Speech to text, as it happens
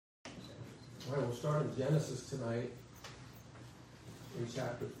All right, we'll start in Genesis tonight, in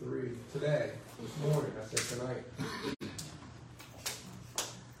chapter 3. Today, this morning, I said tonight.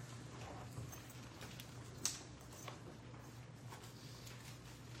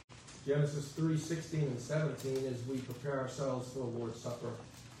 Genesis 3, 16 and 17 as we prepare ourselves for the Lord's Supper.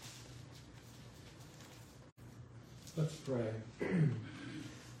 Let's pray.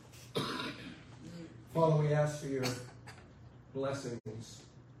 Father, we ask for your blessings,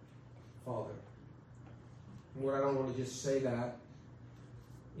 Father. Lord, I don't want to just say that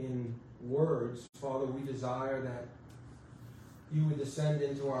in words. Father, we desire that you would descend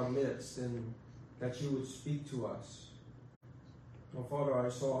into our midst and that you would speak to us. Well, Father, I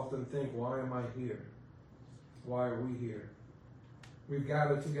so often think, why am I here? Why are we here? We've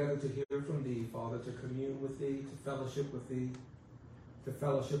gathered together to hear from thee, Father, to commune with thee, to fellowship with thee, to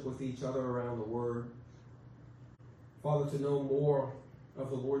fellowship with each other around the word. Father, to know more of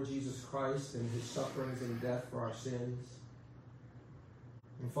the Lord Jesus Christ and his sufferings and death for our sins.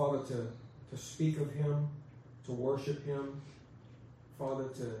 And Father, to speak of him, to worship him. Father,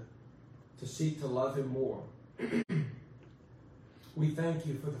 to seek to love him more. We thank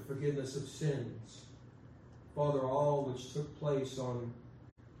you for the forgiveness of sins. Father, all which took place on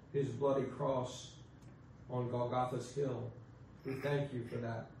his bloody cross on Golgotha's hill. We thank you for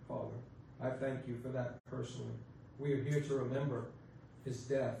that, Father. I thank you for that personally. We are here to remember his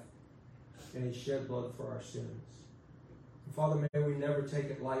death and his shed blood for our sins. And Father, may we never take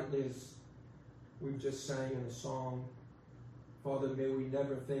it lightly as we've just sang in the song. Father, may we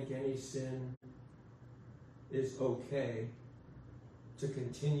never think any sin is okay to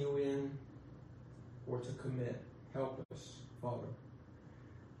continue in or to commit. Help us, Father.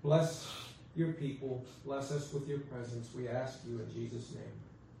 Bless your people. Bless us with your presence. We ask you in Jesus'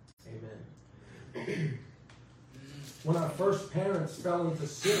 name. Amen. When our first parents fell into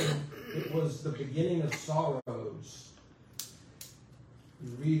sin, it was the beginning of sorrows.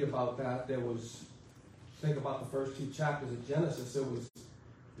 You read about that. Think about the first 2 chapters of Genesis.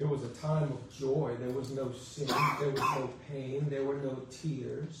 There was a time of joy. There was no sin. There was no pain. There were no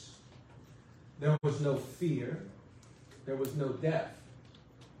tears. There was no fear. There was no death.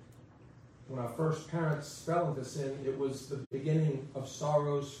 When our first parents fell into sin, it was the beginning of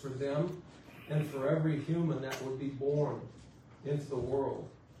sorrows for them and for every human that would be born into the world.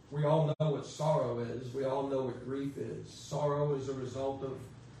 We all know what sorrow is. We all know what grief is. Sorrow is a result of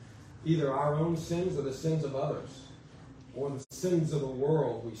either our own sins or the sins of others, or the sins of the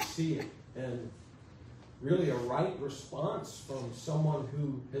world. We see it. And really a right response from someone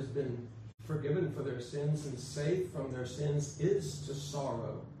who has been forgiven for their sins and saved from their sins is to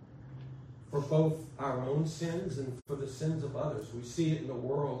sorrow for both our own sins and for the sins of others. We see it in the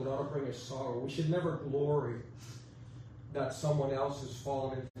world. It ought to bring us sorrow. We should never glory that someone else has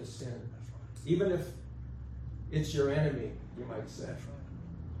fallen into sin. Even if it's your enemy, you might say.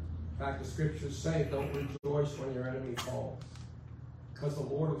 In fact, the scriptures say, don't rejoice when your enemy falls. Because the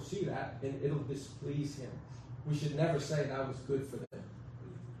Lord will see that and it'll displease him. We should never say that was good for them.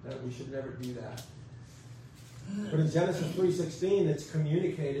 That we should never do that. But in Genesis 3:16, it's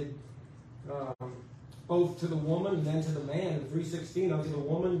communicated both to the woman and then to the man. In 3:16, unto the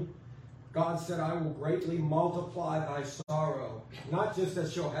woman, God said, I will greatly multiply thy sorrow. Not just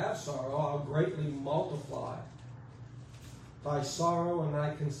that she'll have sorrow, I'll greatly multiply thy sorrow and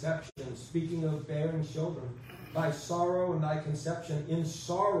thy conception. Speaking of bearing children, thy sorrow and thy conception. In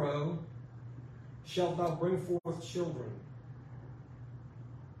sorrow shalt thou bring forth children.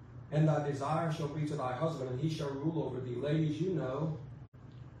 And thy desire shall be to thy husband, and he shall rule over thee. Ladies, you know,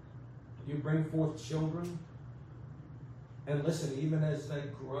 you bring forth children. And listen, even as they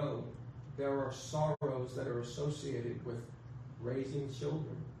grow, there are sorrows that are associated with raising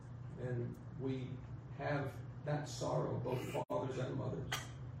children. And we have that sorrow, both fathers and mothers.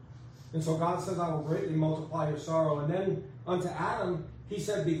 And so God says, I will greatly multiply your sorrow. And then unto Adam, he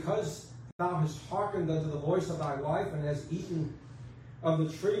said, because thou hast hearkened unto the voice of thy wife, and hast eaten of the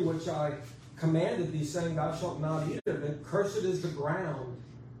tree which I commanded thee, saying, thou shalt not eat of it, cursed is the ground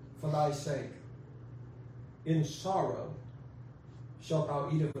for thy sake. In sorrow shalt thou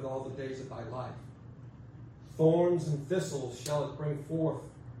eat of it all the days of thy life. Thorns and thistles shall it bring forth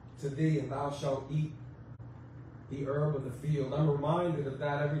to thee, and thou shalt eat the herb of the field. I'm reminded of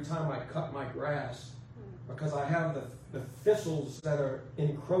that every time I cut my grass, because I have the thistles that are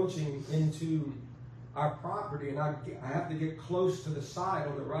encroaching into our property, and I have to get close to the side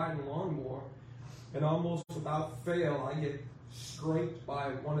on the riding lawnmower, and almost without fail I get scraped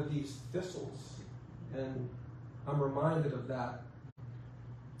by one of these thistles, and I'm reminded of that.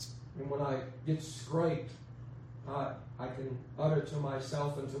 And when I get scraped, I can utter to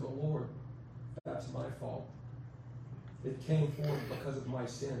myself and to the Lord, That's my fault. It came forth because of my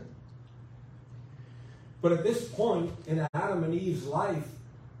sin. But at this point in Adam and Eve's life,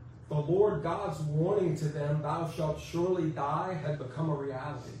 the Lord God's warning to them, "Thou shalt surely die," had become a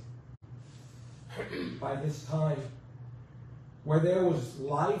reality. By this time, where there was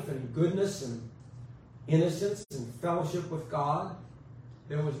life and goodness and innocence and fellowship with God,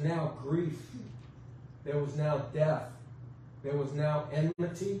 there was now grief. There was now death. There was now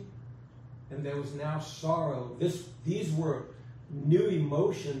enmity. And there was now sorrow. These were new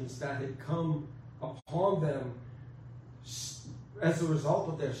emotions that had come upon them as a result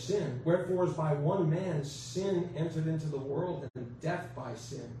of their sin. Wherefore, as by one man sin entered into the world, and death by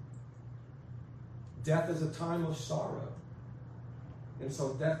sin. Death is a time of sorrow. And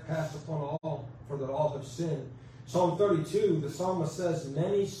so death passed upon all, for that all have sinned. Psalm 32, the psalmist says,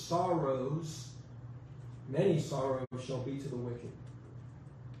 many sorrows shall be to the wicked.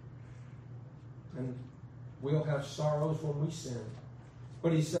 And we'll have sorrows when we sin.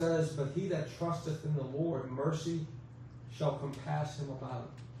 But he says, but he that trusteth in the Lord, mercy shall compass him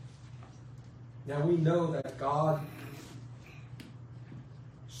about. Now we know that God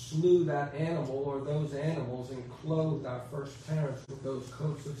slew that animal or those animals and clothed our first parents with those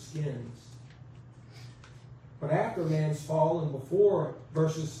coats of skins. But after man's fall and before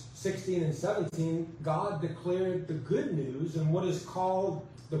verses 16 and 17, God declared the good news in what is called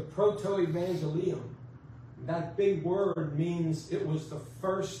the proto-evangelium. That big word means it was the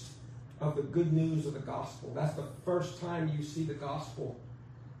first of the good news of the gospel. That's the first time you see the gospel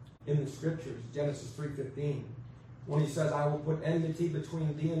in the scriptures, Genesis 3:15. When he says, I will put enmity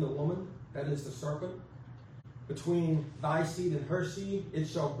between thee and the woman, that is the serpent, between thy seed and her seed, it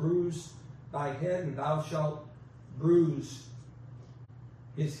shall bruise thy head, and thou shalt bruise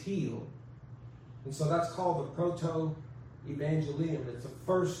his heel. And so that's called the proto-evangelium. It's the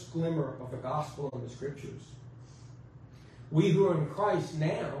first glimmer of the gospel in the scriptures. We who are in Christ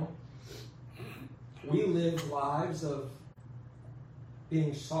now, we live lives of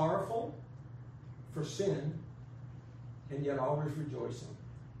being sorrowful for sin and yet always rejoicing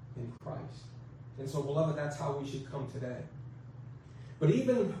in Christ. And so, beloved, that's how we should come today. But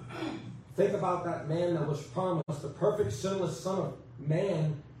even think about that man that was promised, the perfect sinless Son of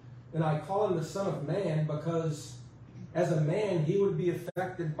Man. And I call him the Son of Man because as a man, he would be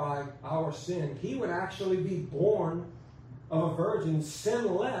affected by our sin. He would actually be born of a virgin,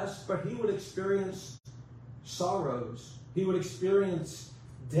 sinless, but he would experience sorrows. He would experience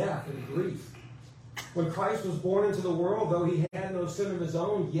death and grief. When Christ was born into the world, though he had no sin of his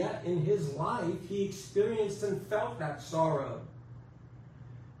own, yet in his life he experienced and felt that sorrow.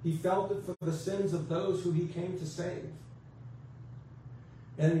 He felt it for the sins of those who he came to save.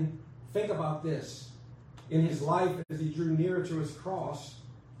 And think about this. In his life, as he drew nearer to his cross,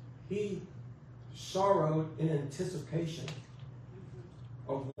 he sorrowed in anticipation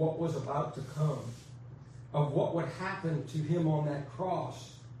of what was about to come, of what would happen to him on that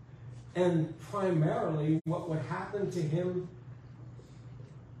cross, and primarily what would happen to him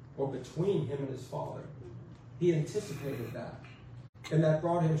or between him and his Father. He anticipated that, and that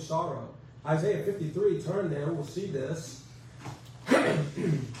brought him sorrow. Isaiah 53, turn there, we'll see this.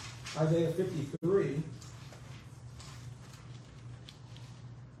 Isaiah 53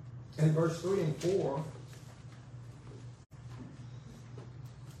 and verse 3 and 4.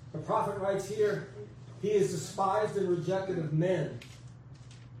 The prophet writes here, he is despised and rejected of men,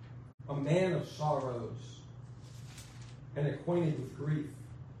 a man of sorrows and acquainted with grief.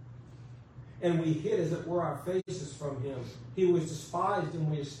 And we hid, as it were, our faces from him. He was despised, and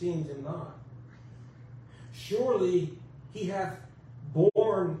we esteemed him not. Surely he hath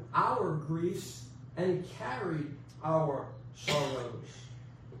borne our griefs and carried our sorrows.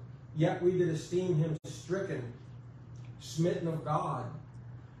 Yet we did esteem him stricken, smitten of God,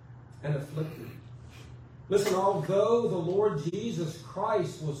 and afflicted. Listen, although the Lord Jesus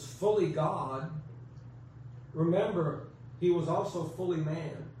Christ was fully God, remember, he was also fully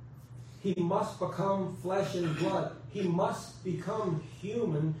man. He must become flesh and blood. He must become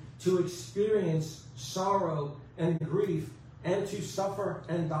human to experience sorrow and grief and to suffer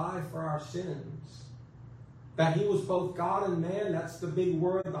and die for our sins. That he was both God and man, that's the big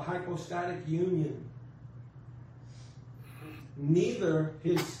word, the hypostatic union. Neither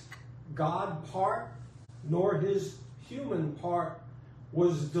his God part nor his human part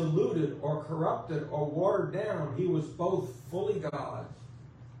was diluted or corrupted or watered down. He was both fully God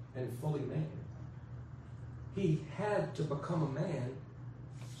and fully man. He had to become a man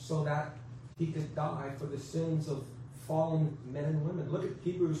so that he could die for the sins of fallen men and women. Look at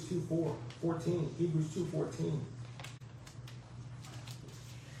Hebrews 2:14. Hebrews 2:14.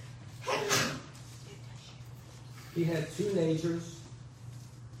 He had two natures.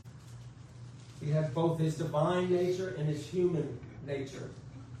 He had both his divine nature and his human nature.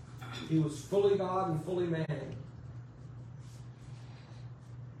 He was fully God and fully man.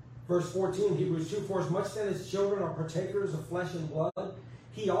 Verse 14, Hebrews 2, for as much then as children are partakers of flesh and blood,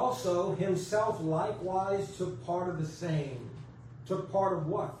 he also himself likewise took part of the same. Took part of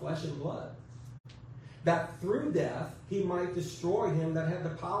what? Flesh and blood. That through death he might destroy him that had the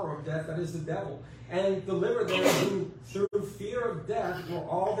power of death, that is the devil, and deliver them who through fear of death were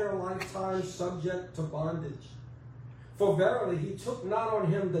all their lifetime subject to bondage. For verily he took not on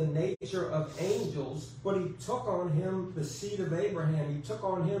him the nature of angels, but he took on him the seed of Abraham. He took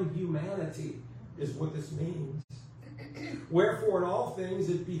on him humanity, is what this means. Wherefore in all things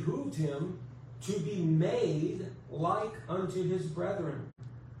it behooved him to be made like unto his brethren,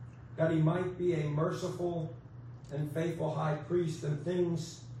 that he might be a merciful and faithful high priest in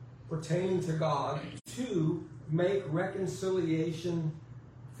things pertaining to God, to make reconciliation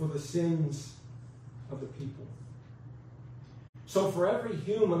for the sins of the people. So for every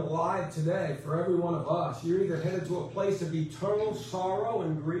human alive today, for every one of us, you're either headed to a place of eternal sorrow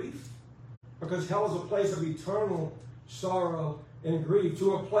and grief, because hell is a place of eternal sorrow and grief,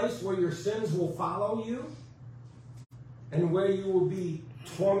 to a place where your sins will follow you and where you will be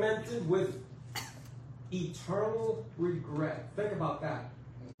tormented with eternal regret. Think about that.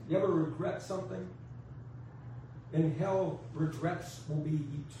 You ever regret something? In hell, regrets will be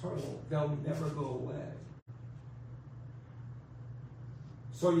eternal. They'll never go away.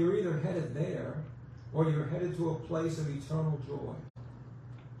 So you're either headed there, or you're headed to a place of eternal joy,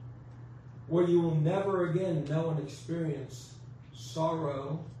 where you will never again know and experience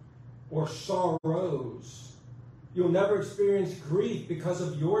sorrow or sorrows. You'll never experience grief because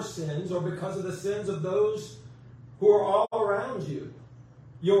of your sins or because of the sins of those who are all around you.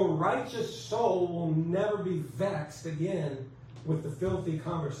 Your righteous soul will never be vexed again with the filthy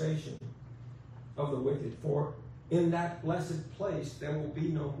conversation of the wicked. For in that blessed place there will be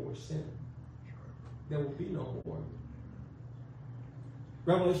no more sin. There will be no more.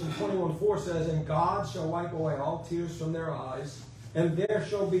 Revelation 21:4 says, and God shall wipe away all tears from their eyes, and there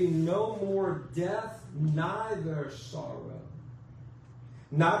shall be no more death, neither sorrow.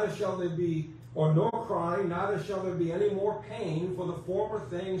 Neither shall there be, or nor crying, neither shall there be any more pain, for the former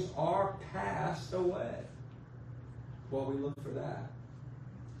things are passed away. Well, we look for that.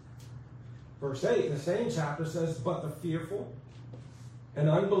 Verse 8, the same chapter says, but the fearful and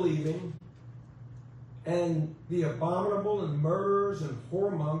unbelieving and the abominable and murderers and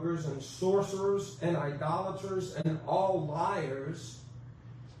whoremongers and sorcerers and idolaters and all liars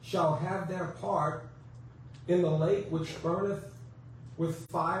shall have their part in the lake which burneth with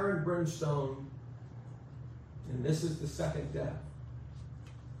fire and brimstone, and this is the second death.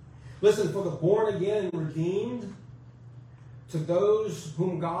 Listen, for the born again and redeemed, to those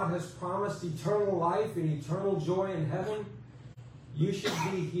whom God has promised eternal life and eternal joy in heaven, you should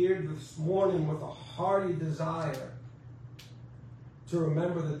be here this morning with a hearty desire to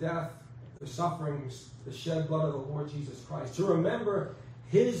remember the death, the sufferings, the shed blood of the Lord Jesus Christ, to remember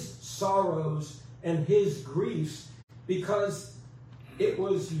his sorrows and his griefs, because it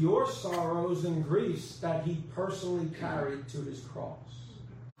was your sorrows and griefs that he personally carried to his cross.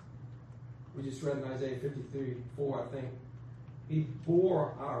 We just read in Isaiah 53:4, I think. He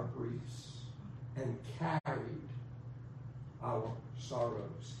bore our griefs and carried our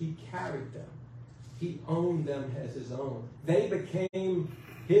sorrows. He carried them. He owned them as his own. They became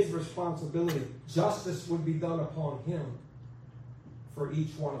his responsibility. Justice would be done upon him for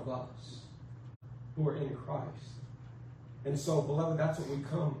each one of us who are in Christ. And so, beloved, that's what we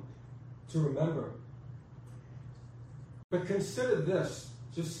come to remember. But consider this,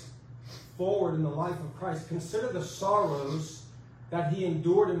 just forward in the life of Christ. Consider the sorrows that he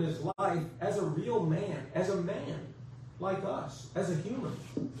endured in his life as a real man, as a man like us, as a human.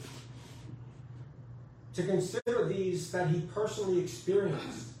 To consider these that he personally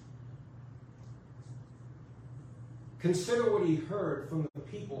experienced. Consider what he heard from the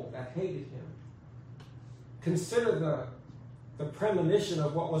people that hated him. Consider the premonition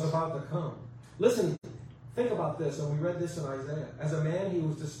of what was about to come. Listen, think about this, and we read this in Isaiah. As a man, he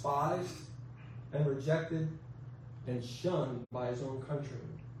was despised and rejected and shunned by his own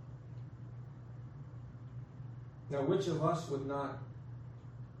countrymen. Now, which of us would not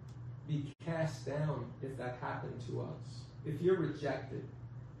be cast down if that happened to us? If you're rejected,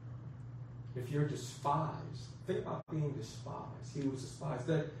 if you're despised, think about being despised. He was despised.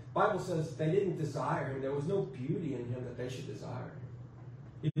 The Bible says they didn't desire him. There was no beauty in him that they should desire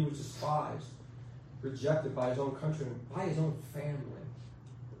him. He was despised, rejected by his own countrymen, by his own family,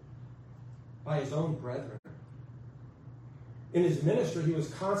 by his own brethren. In his ministry, he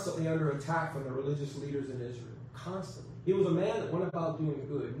was constantly under attack from the religious leaders in Israel. Constantly. He was a man that went about doing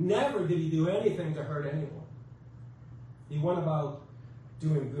good. Never did he do anything to hurt anyone. He went about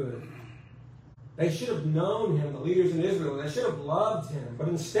doing good. They should have known him, the leaders in Israel. They should have loved him. But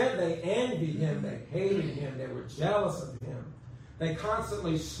instead, they envied him. They hated him. They were jealous of him. They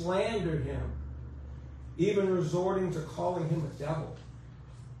constantly slandered him, even resorting to calling him a devil.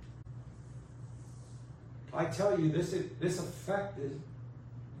 I tell you, this affected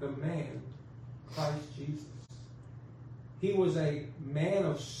the man, Christ Jesus. He was a man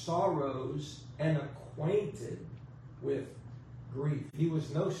of sorrows and acquainted with grief. He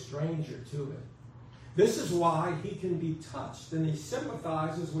was no stranger to it. This is why he can be touched, and he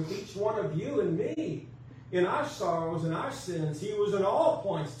sympathizes with each one of you and me in our sorrows and our sins. He was in all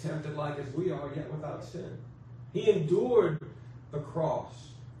points tempted like as we are, yet without sin. He endured the cross,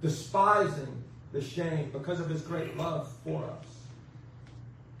 despising the shame because of his great love for us.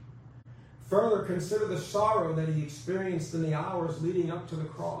 Further, consider the sorrow that he experienced in the hours leading up to the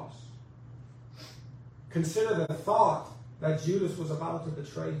cross. Consider the thought that Judas was about to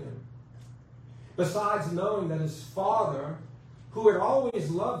betray him. Besides knowing that his father, who had always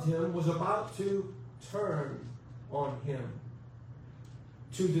loved him, was about to turn on him,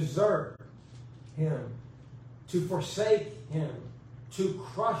 to desert him, to forsake him, to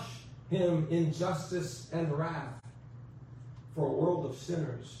crush him in justice and wrath for a world of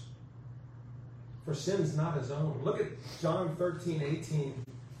sinners, for sins not his own. Look at John 13:18.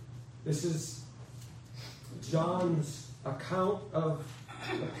 This is John's account of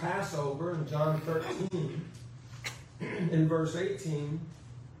the Passover in John 13. In verse 18,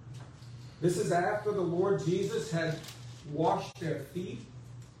 this is after the Lord Jesus had washed their feet.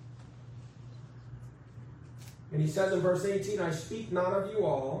 And he says in verse 18, I speak not of you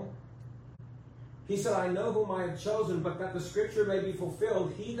all. He said, I know whom I have chosen, but that the scripture may be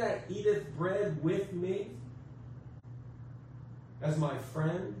fulfilled. He that eateth bread with me as my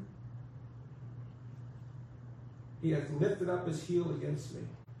friend, he hath lifted up his heel against me.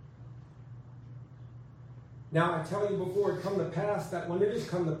 Now I tell you before it come to pass, that when it is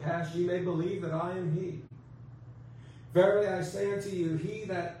come to pass, ye may believe that I am he. Verily I say unto you, he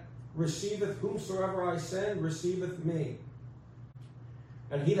that receiveth whomsoever I send, receiveth me.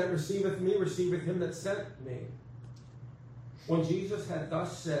 And he that receiveth me, receiveth him that sent me. When Jesus had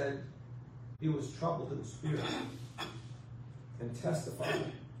thus said, he was troubled in spirit, and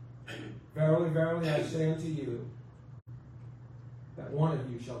testified, Verily, verily, I say unto you, that one of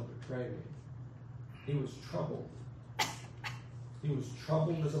you shall betray me. He was troubled. He was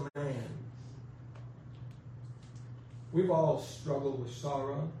troubled as a man. We've all struggled with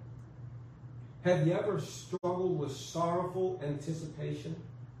sorrow. Have you ever struggled with sorrowful anticipation?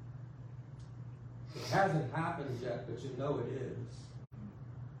 It hasn't happened yet, but you know it is.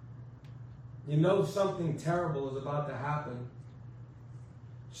 You know something terrible is about to happen.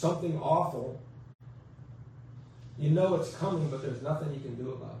 Something awful. You know it's coming, but there's nothing you can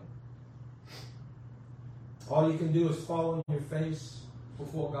do about it. All you can do is fall on your face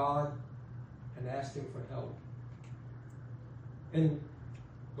before God and ask him for help. And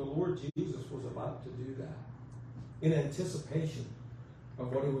the Lord Jesus was about to do that in anticipation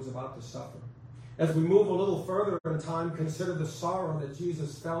of what he was about to suffer. As we move a little further in time, consider the sorrow that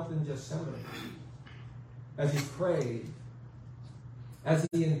Jesus felt in Gethsemane as he prayed, as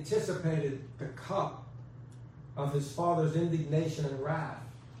he anticipated the cup of his Father's indignation and wrath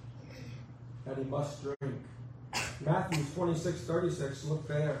that he must drink. Matthew 26:36, look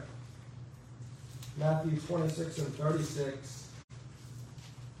there. Matthew 26 and 36.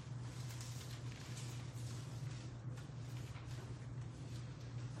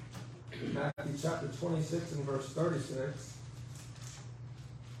 Matthew chapter 26 and verse 36.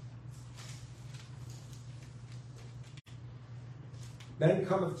 Then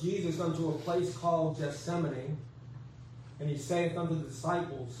cometh Jesus unto a place called Gethsemane, and he saith unto the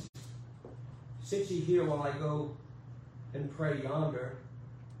disciples, Sit ye here while I go and pray yonder.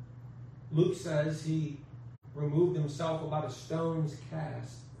 Luke says he removed himself about a stone's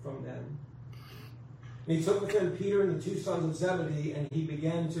cast from them. And he took with him Peter and the two sons of Zebedee, and he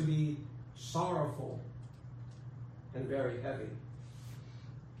began to be sorrowful and very heavy.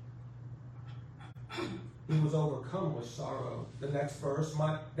 He was overcome with sorrow. The next verse,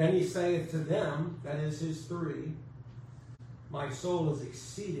 then he saith to them, that is his three, My soul is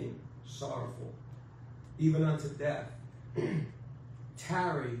exceeding sorrowful, even unto death.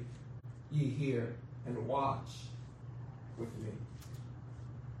 Tarry ye here and watch with me.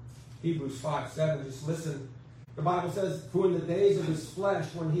 Hebrews 5:7, just listen. The Bible says, Who in the days of his flesh,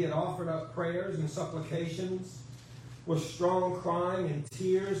 when he had offered up prayers and supplications with strong crying and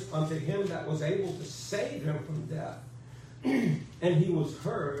tears unto him that was able to save him from death. And he was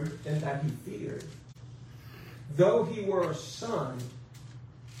heard, and that he feared. Though he were a son,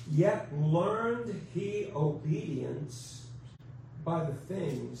 yet learned he obedience by the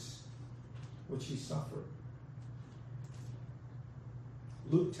things which he suffered.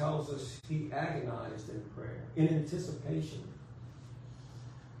 Luke tells us he agonized in prayer, in anticipation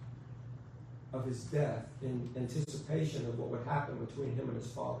of his death, in anticipation of what would happen between him and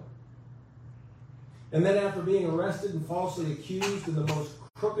his father. And then after being arrested and falsely accused in the most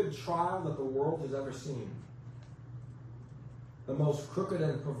crooked trial that the world has ever seen, the most crooked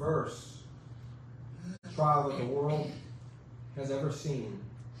and perverse trial that the world has ever seen,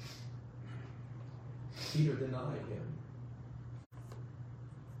 Peter denied him.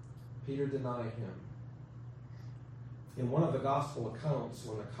 Peter denied him. In one of the gospel accounts,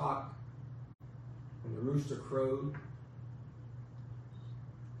 when the rooster crowed,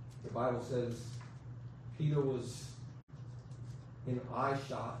 the Bible says Peter was in eye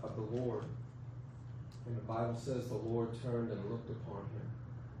shot of the Lord. And the Bible says the Lord turned and looked upon him.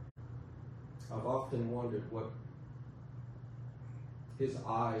 I've often wondered what his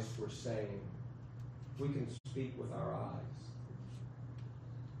eyes were saying. We can speak with our eyes.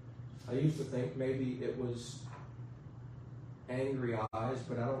 I used to think maybe it was angry eyes,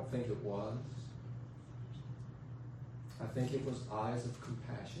 but I don't think it was. I think it was eyes of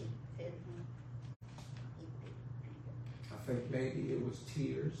compassion. I think maybe it was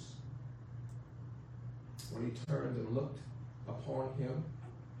tears when he turned and looked upon him.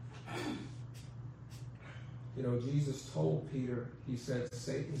 You know, Jesus told Peter, he said,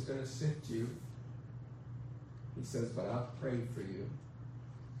 Satan's going to sift you. He says, but I've prayed for you.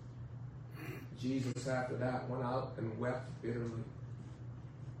 Jesus, after that, went out and wept bitterly,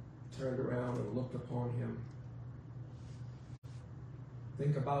 turned around and looked upon him.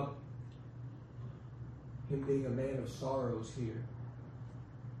 Think about him being a man of sorrows here.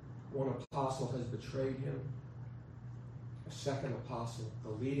 One apostle has betrayed him. A second apostle, the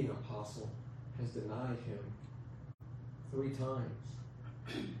leading apostle, has denied him 3 times.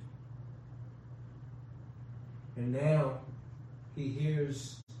 And now he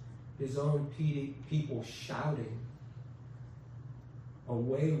hears his own people shouting,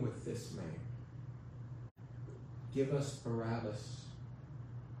 away with this man. Give us Barabbas.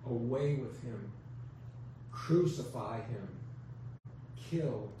 Away with him. Crucify him.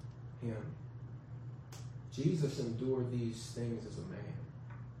 Kill him. Jesus endured these things as a man.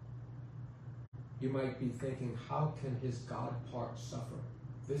 You might be thinking, how can his God part suffer?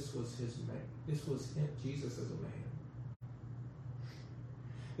 This was his man. This was him, Jesus as a man.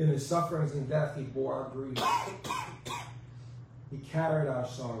 In his sufferings and death, he bore our grief. He carried our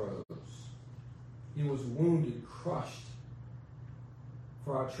sorrows. He was wounded, crushed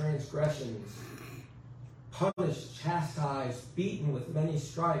for our transgressions, punished, chastised, beaten with many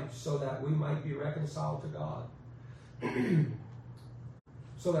stripes, so that we might be reconciled to God.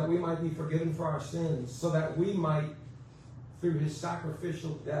 So that we might be forgiven for our sins. So that we might, through his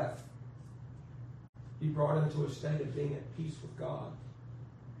sacrificial death, be brought into a state of being at peace with God.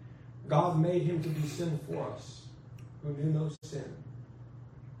 God made him to be sin for us, who knew no sin,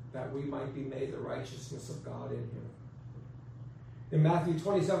 that we might be made the righteousness of God in him. In Matthew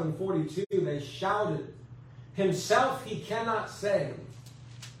 27:42, they shouted, himself he cannot save.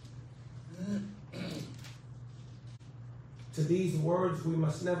 To these words, we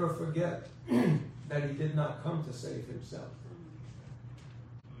must never forget that he did not come to save himself.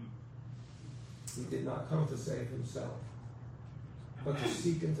 He did not come to save himself, but to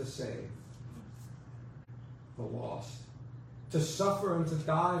seek and to save the lost, to suffer and to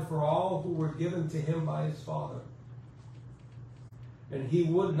die for all who were given to him by his Father. And he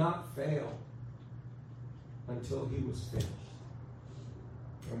would not fail until he was finished.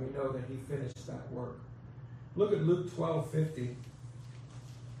 And we know that he finished that work. Look at Luke 12:50.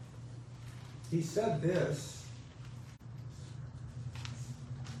 He said this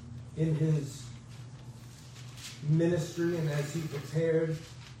in his ministry and as he prepared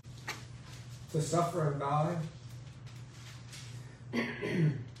to suffer and die.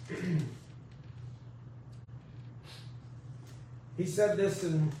 He said this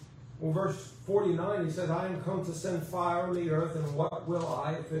in verse 49. He said, I am come to send fire on the earth, and what will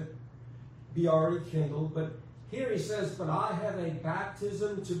I if it be already kindled? But here he says, but I have a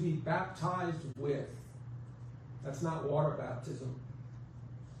baptism to be baptized with. That's not water baptism.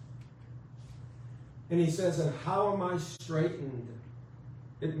 And he says, and how am I straitened?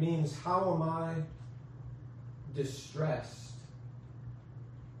 It means, how am I distressed?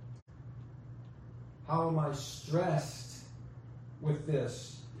 How am I stressed with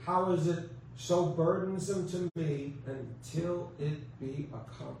this? How is it so burdensome to me until it be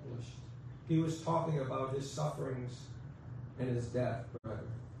accomplished? He was talking about his sufferings and his death, brethren.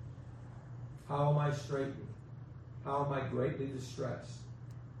 How am I straitened? How am I greatly distressed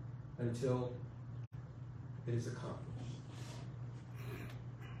until it is accomplished?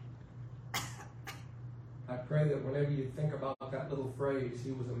 I pray that whenever you think about that little phrase,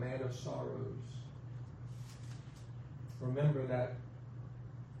 he was a man of sorrows, remember that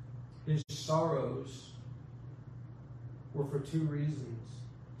his sorrows were for two reasons.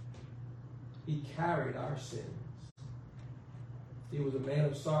 He carried our sins. He was a man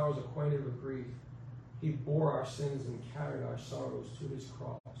of sorrows, acquainted with grief. He bore our sins and carried our sorrows to his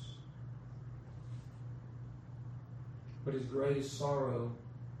cross. But his greatest sorrow,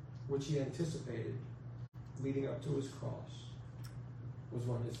 which he anticipated leading up to his cross, was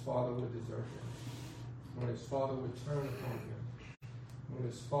when his Father would desert him, when his Father would turn upon him, when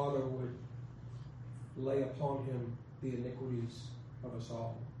his Father would lay upon him the iniquities of us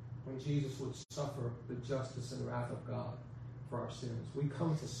all, when Jesus would suffer the justice and wrath of God for our sins. We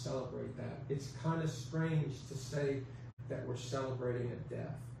come to celebrate that. It's kind of strange to say that we're celebrating a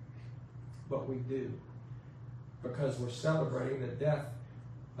death, but we do, because we're celebrating the death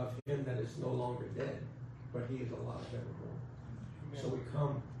of him that is no longer dead, but he is alive evermore. So we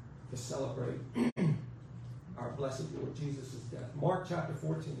come to celebrate our blessed Lord Jesus' death. Mark chapter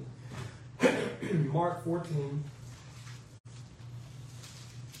 14. Mark 14.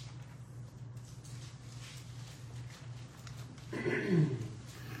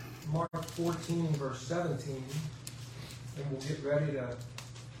 Mark 14, verse 17, and we'll get ready to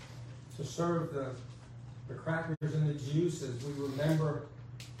serve the crackers and the juice as we remember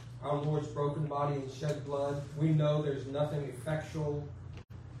our Lord's broken body and shed blood. We know there's nothing effectual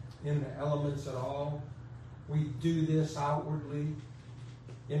in the elements at all. We do this outwardly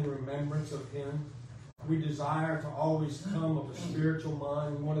in remembrance of him. We desire to always come of a spiritual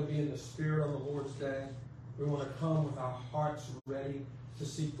mind. We want to be in the Spirit on the Lord's day. We want to come with our hearts ready to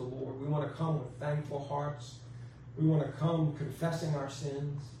seek the Lord. We want to come with thankful hearts. We want to come confessing our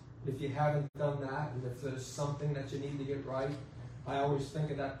sins. If you haven't done that, and if there's something that you need to get right, I always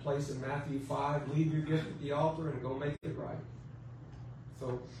think of that place in Matthew 5, leave your gift at the altar and go make it right.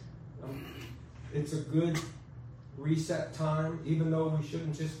 So it's a good reset time, even though we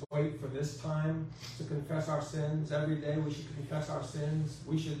shouldn't just wait for this time to confess our sins. Every day we should confess our sins.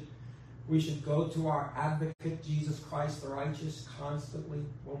 We should go to our advocate, Jesus Christ the righteous, constantly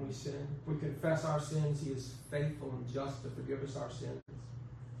when we sin. If we confess our sins, he is faithful and just to forgive us our sins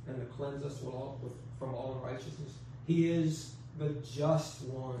and to cleanse us from all unrighteousness. He is the just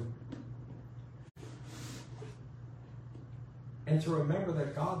one. And to remember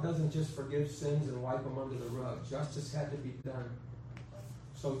that God doesn't just forgive sins and wipe them under the rug. Justice had to be done.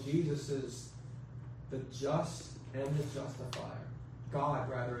 So Jesus is the just and the justifier. God,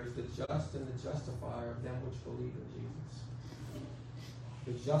 rather, is the just and the justifier of them which believe in Jesus.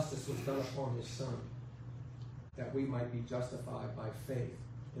 The justice was done upon his Son, that we might be justified by faith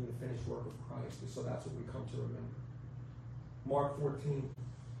in the finished work of Christ. And so that's what we come to remember. Mark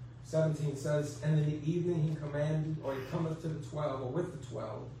 14:17 says, and in the evening he commanded, or he cometh to the 12, or with the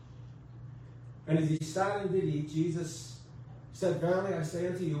 12. And as he sat and did eat, Jesus said, verily I say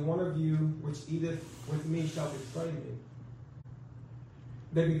unto you, one of you which eateth with me shall betray me.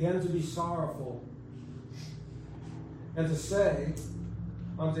 They began to be sorrowful, and to say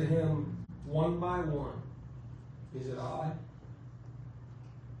unto him one by one, is it I?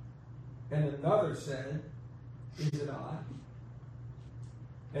 And another said, is it I?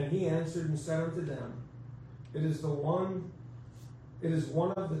 And he answered and said unto them, it is one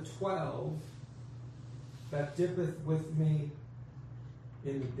of the 12 that dippeth with me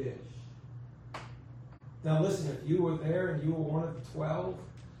in the dish. Now listen, if you were there and you were one of the 12,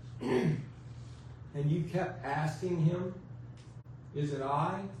 and you kept asking him, is it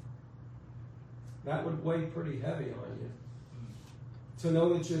I? That would weigh pretty heavy on you. To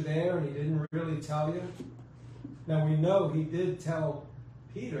know that you're there and he didn't really tell you. Now we know he did tell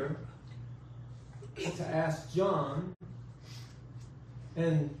Peter to ask John,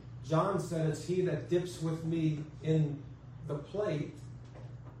 and John said, it's he that dips with me in the plate,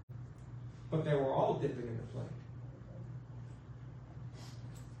 but they were all dipping in the plate.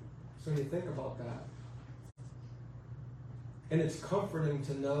 So you think about that. And it's comforting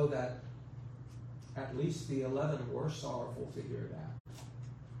to know that at least the 11 were sorrowful to hear that.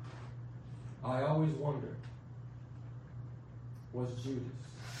 I always wondered, was Judas?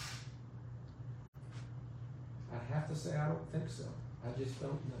 I have to say I don't think so. I just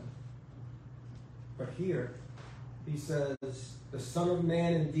don't know. But here, he says, the Son of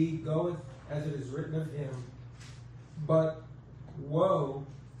Man indeed goeth as it is written of him, but woe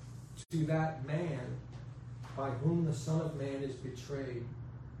to that man by whom the Son of Man is betrayed.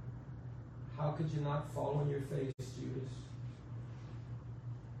 How could you not fall on your face, Judas?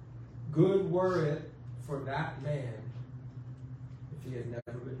 Good were it for that man if he had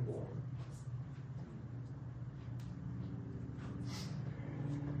never been born.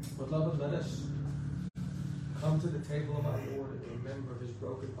 Beloved, let us come to the table of our Lord and remember his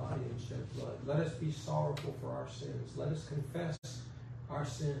broken body and shed blood. Let us be sorrowful for our sins. Let us confess our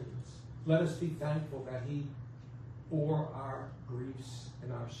sins. Let us be thankful that he bore our griefs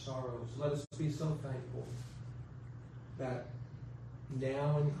and our sorrows. Let us be so thankful that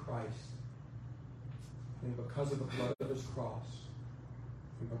now in Christ, and because of the blood of his cross,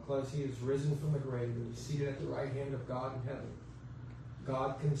 and because he is risen from the grave and he's seated at the right hand of God in heaven,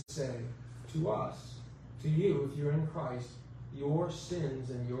 God can say to us, to you, if you're in Christ, your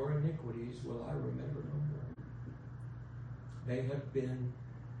sins and your iniquities will I remember no more. They have been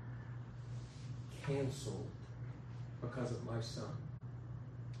canceled because of my Son.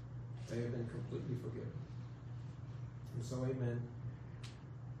 They have been completely forgiven. And so, amen.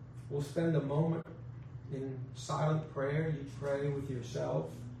 We'll spend a moment in silent prayer. You pray with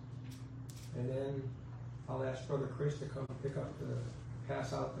yourself. And then I'll ask Brother Chris to come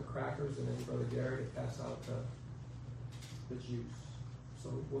pass out the crackers, and then Brother Gary to pass out the juice. So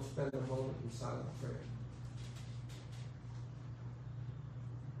we'll spend a moment in silent prayer.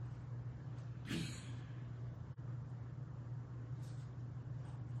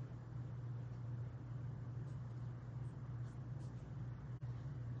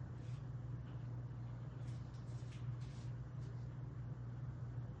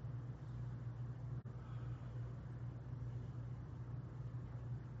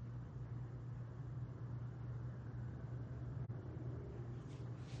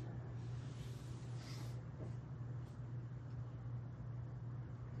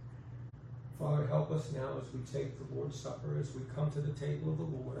 Father, help us now as we take the Lord's Supper, as we come to the table of the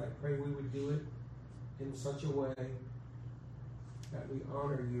Lord. I pray we would do it in such a way that we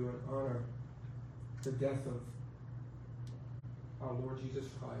honor you and honor the death of our Lord Jesus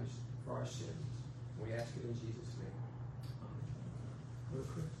Christ for our sins. We ask it in Jesus' name. Brother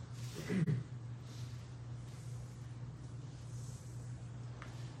Chris.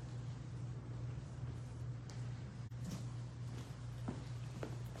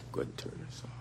 Go ahead and turn this off.